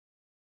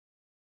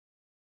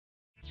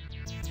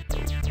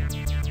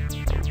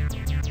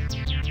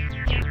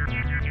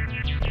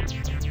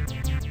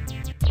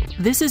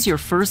This is your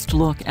first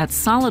look at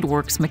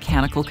SolidWorks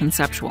Mechanical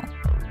Conceptual.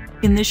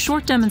 In this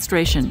short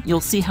demonstration,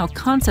 you'll see how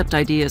concept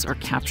ideas are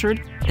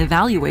captured,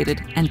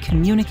 evaluated, and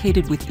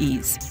communicated with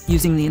ease,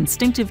 using the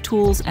instinctive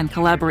tools and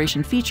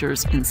collaboration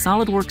features in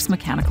SolidWorks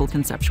Mechanical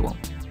Conceptual.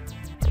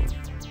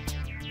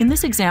 In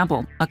this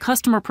example, a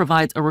customer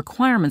provides a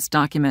requirements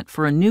document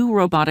for a new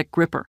robotic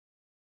gripper.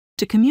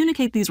 To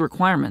communicate these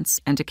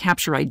requirements and to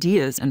capture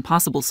ideas and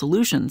possible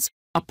solutions,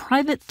 a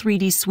private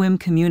 3D swim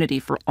community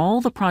for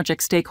all the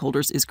project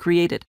stakeholders is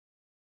created.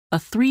 A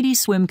 3D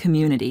swim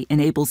community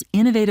enables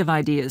innovative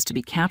ideas to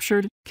be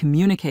captured,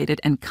 communicated,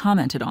 and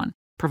commented on,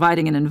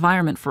 providing an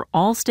environment for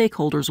all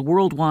stakeholders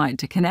worldwide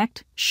to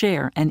connect,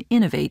 share, and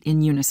innovate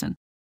in unison.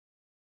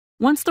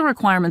 Once the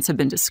requirements have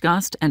been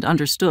discussed and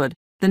understood,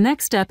 the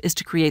next step is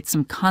to create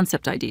some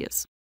concept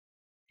ideas.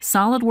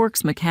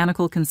 SolidWorks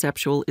Mechanical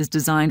Conceptual is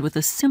designed with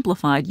a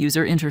simplified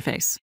user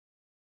interface.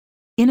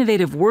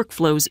 Innovative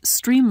workflows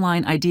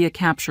streamline idea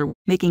capture,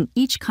 making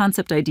each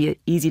concept idea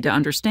easy to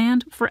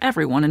understand for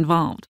everyone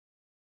involved.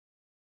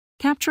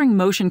 Capturing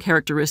motion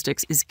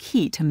characteristics is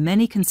key to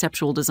many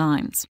conceptual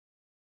designs.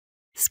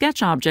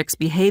 Sketch objects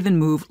behave and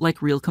move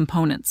like real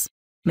components,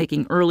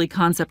 making early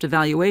concept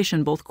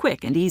evaluation both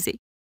quick and easy.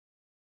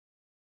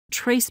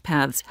 Trace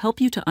paths help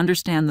you to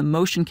understand the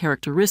motion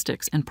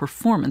characteristics and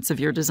performance of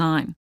your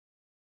design.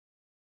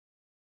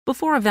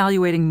 Before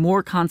evaluating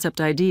more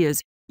concept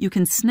ideas, you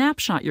can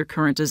snapshot your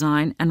current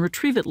design and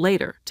retrieve it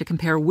later to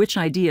compare which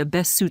idea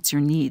best suits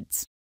your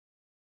needs.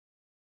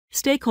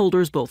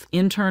 Stakeholders, both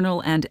internal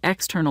and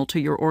external to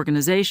your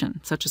organization,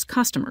 such as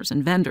customers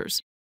and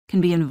vendors, can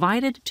be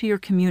invited to your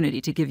community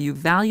to give you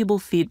valuable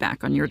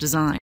feedback on your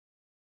design.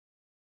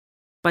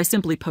 By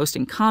simply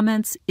posting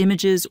comments,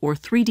 images, or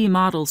 3D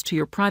models to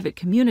your private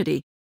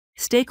community,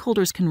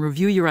 stakeholders can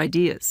review your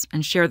ideas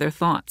and share their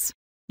thoughts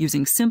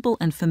using simple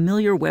and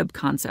familiar web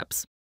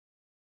concepts.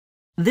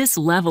 This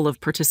level of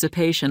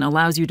participation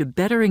allows you to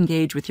better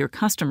engage with your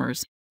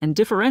customers and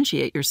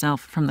differentiate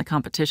yourself from the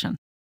competition.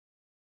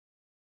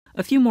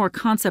 A few more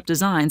concept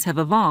designs have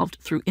evolved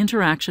through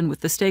interaction with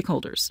the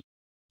stakeholders.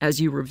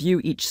 As you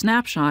review each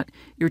snapshot,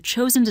 your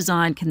chosen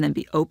design can then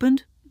be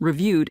opened,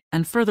 reviewed,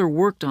 and further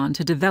worked on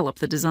to develop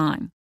the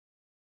design.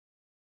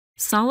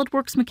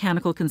 SolidWorks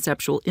Mechanical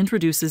Conceptual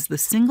introduces the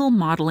single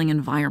modeling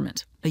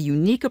environment, a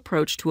unique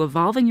approach to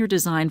evolving your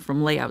design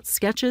from layout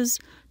sketches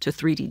to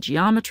 3D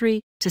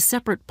geometry to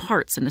separate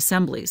parts and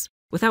assemblies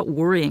without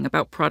worrying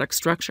about product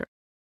structure.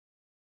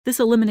 This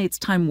eliminates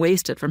time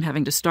wasted from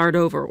having to start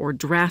over or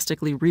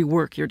drastically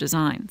rework your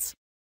designs.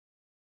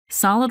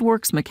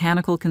 SolidWorks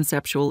Mechanical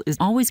Conceptual is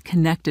always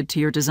connected to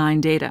your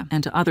design data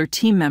and to other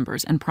team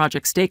members and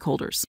project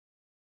stakeholders.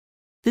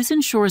 This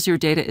ensures your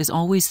data is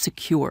always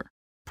secure,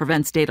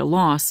 prevents data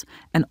loss,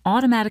 and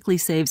automatically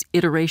saves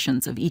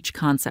iterations of each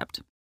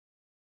concept.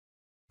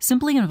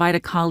 Simply invite a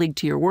colleague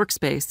to your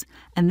workspace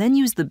and then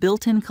use the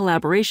built-in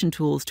collaboration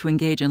tools to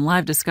engage in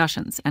live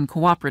discussions and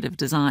cooperative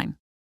design.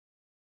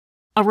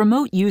 A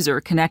remote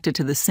user connected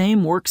to the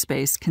same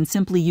workspace can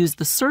simply use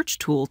the search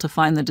tool to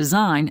find the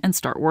design and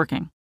start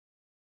working.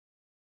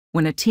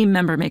 When a team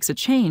member makes a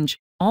change,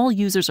 all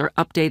users are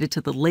updated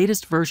to the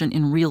latest version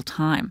in real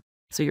time,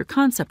 so your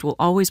concept will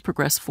always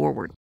progress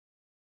forward.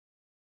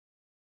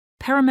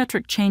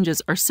 Parametric changes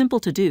are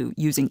simple to do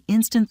using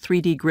instant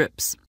 3D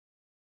grips.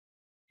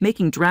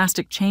 Making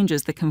drastic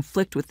changes that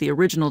conflict with the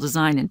original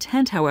design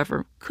intent,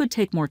 however, could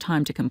take more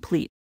time to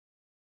complete.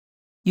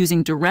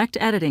 Using direct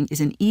editing is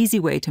an easy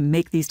way to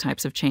make these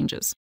types of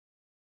changes.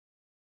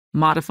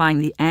 Modifying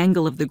the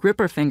angle of the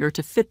gripper finger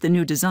to fit the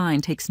new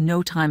design takes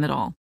no time at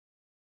all.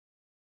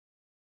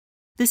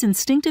 This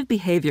instinctive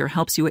behavior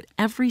helps you at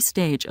every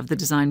stage of the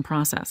design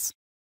process.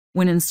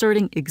 When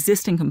inserting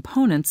existing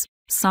components,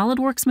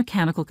 SolidWorks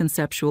Mechanical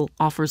Conceptual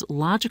offers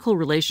logical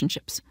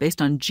relationships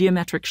based on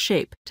geometric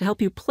shape to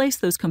help you place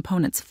those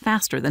components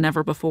faster than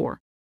ever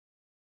before.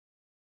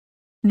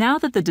 Now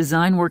that the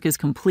design work is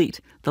complete,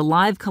 the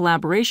live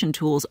collaboration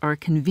tools are a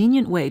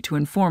convenient way to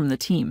inform the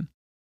team.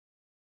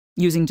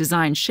 Using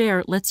Design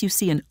Share lets you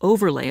see an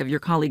overlay of your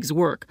colleagues'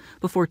 work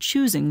before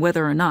choosing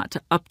whether or not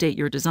to update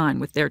your design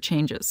with their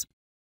changes.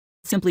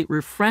 Simply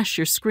refresh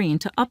your screen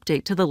to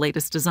update to the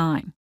latest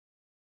design.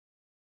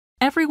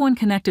 Everyone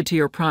connected to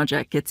your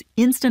project gets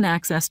instant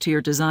access to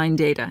your design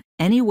data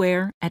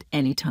anywhere at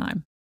any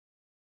time.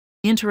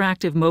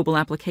 Interactive mobile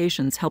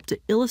applications help to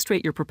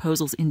illustrate your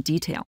proposals in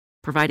detail,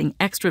 providing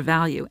extra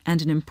value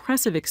and an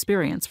impressive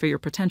experience for your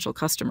potential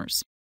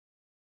customers.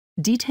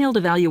 Detailed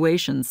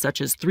evaluations such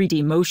as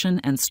 3D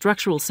motion and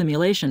structural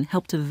simulation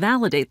help to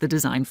validate the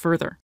design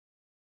further.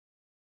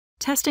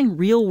 Testing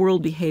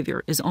real-world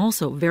behavior is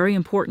also very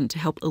important to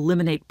help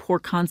eliminate poor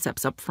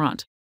concepts up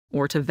front,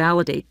 or to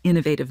validate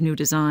innovative new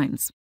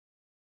designs.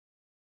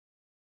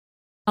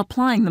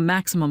 Applying the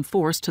maximum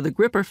force to the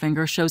gripper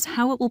finger shows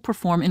how it will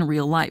perform in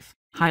real life,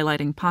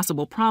 highlighting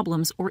possible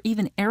problems or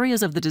even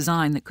areas of the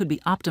design that could be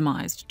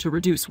optimized to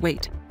reduce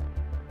weight.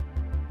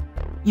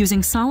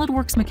 Using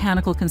SolidWorks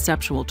Mechanical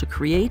Conceptual to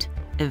create,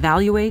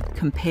 Evaluate,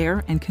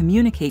 compare, and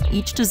communicate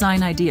each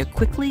design idea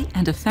quickly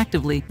and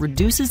effectively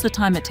reduces the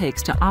time it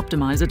takes to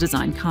optimize a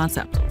design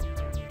concept.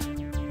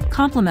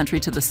 Complementary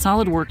to the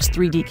SolidWorks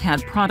 3D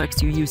CAD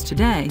products you use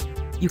today,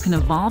 you can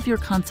evolve your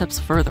concepts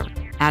further,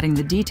 adding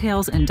the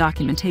details and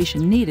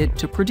documentation needed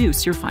to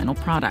produce your final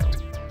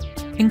product.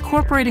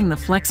 Incorporating the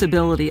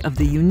flexibility of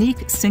the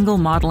unique single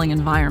modeling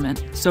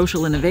environment,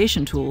 social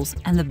innovation tools,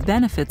 and the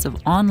benefits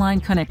of online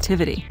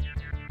connectivity,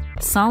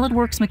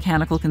 SolidWorks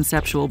Mechanical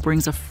Conceptual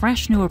brings a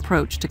fresh new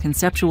approach to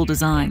conceptual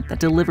design that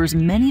delivers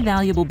many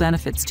valuable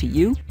benefits to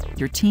you,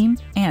 your team,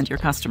 and your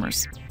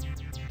customers.